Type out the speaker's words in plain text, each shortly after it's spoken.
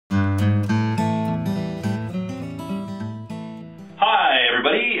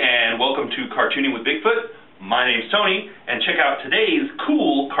everybody, and welcome to Cartooning with Bigfoot. My name's Tony, and check out today's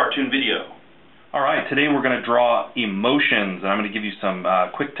cool cartoon video. Alright, today we're going to draw emotions, and I'm going to give you some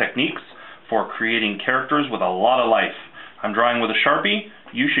quick techniques for creating characters with a lot of life. I'm drawing with a Sharpie.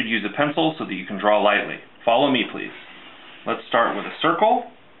 You should use a pencil so that you can draw lightly. Follow me, please. Let's start with a circle,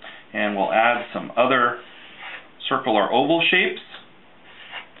 and we'll add some other circle or oval shapes,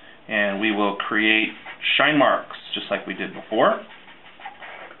 and we will create shine marks just like we did before.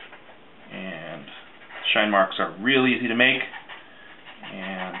 And shine marks are really easy to make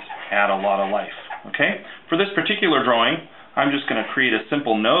and add a lot of life. Okay? For this particular drawing, I'm just going to create a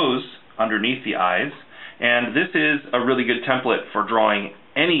simple nose underneath the eyes, and this is a really good template for drawing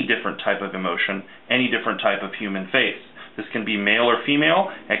any different type of emotion, any different type of human face. This can be male or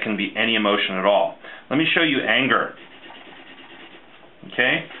female, it can be any emotion at all. Let me show you anger.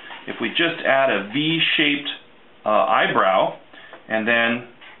 Okay? If we just add a V-shaped eyebrow and then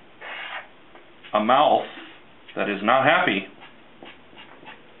a mouth that is not happy,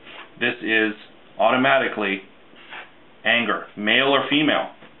 this is automatically anger, male or female.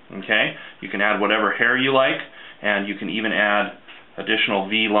 Okay? You can add whatever hair you like, and you can even add additional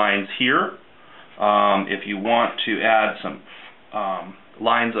V lines here. If you want to add some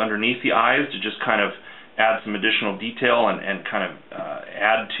lines underneath the eyes to just kind of add some additional detail and kind of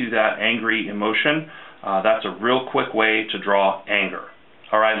add to that angry emotion, that's a real quick way to draw anger.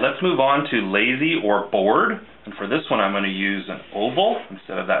 Alright, let's move on to lazy or bored. And for this one I'm going to use an oval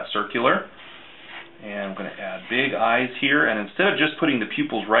instead of that circular. And I'm going to add big eyes here, and instead of just putting the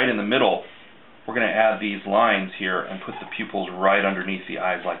pupils right in the middle, we're going to add these lines here and put the pupils right underneath the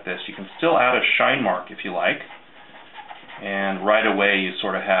eyes like this. You can still add a shine mark if you like, and right away you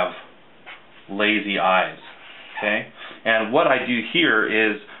sort of have lazy eyes. Okay? And what I do here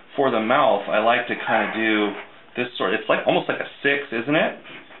is, for the mouth, I like to kind of do this sort of, it's like almost like a 6, isn't it?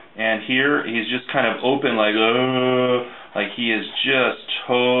 And here he's just kind of open, like he is just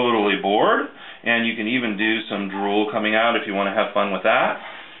totally bored. And you can even do some drool coming out if you want to have fun with that.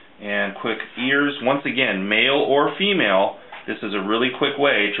 And quick ears. Once again, male or female, this is a really quick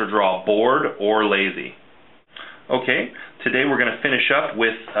way to draw bored or lazy. Okay, today we're going to finish up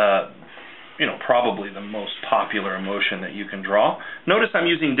with probably the most popular emotion that you can draw. Notice I'm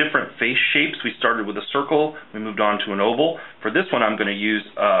using different face shapes. We started with a circle, we moved on to an oval. For this one I'm going to use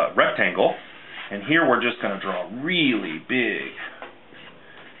a rectangle, and here we're just going to draw really big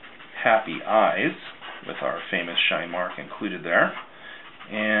happy eyes with our famous shine mark included there,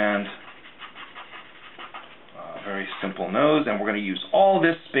 and a very simple nose, and we're going to use all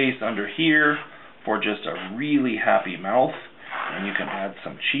this space under here for just a really happy mouth. And you can add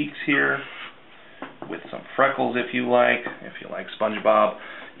some cheeks here with some freckles if you like SpongeBob.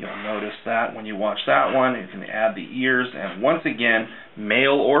 You'll notice that when you watch that one. You can add the ears, and once again,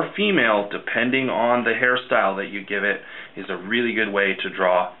 male or female, depending on the hairstyle that you give it, is a really good way to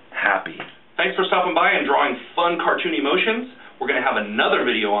draw happy. Thanks for stopping by and drawing fun cartoon emotions. We're going to have another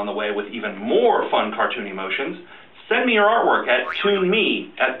video on the way with even more fun cartoon emotions. Send me your artwork at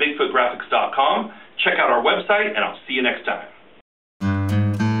tuneme@bigfootgraphics.com. Check out our website, and I'll see you next time.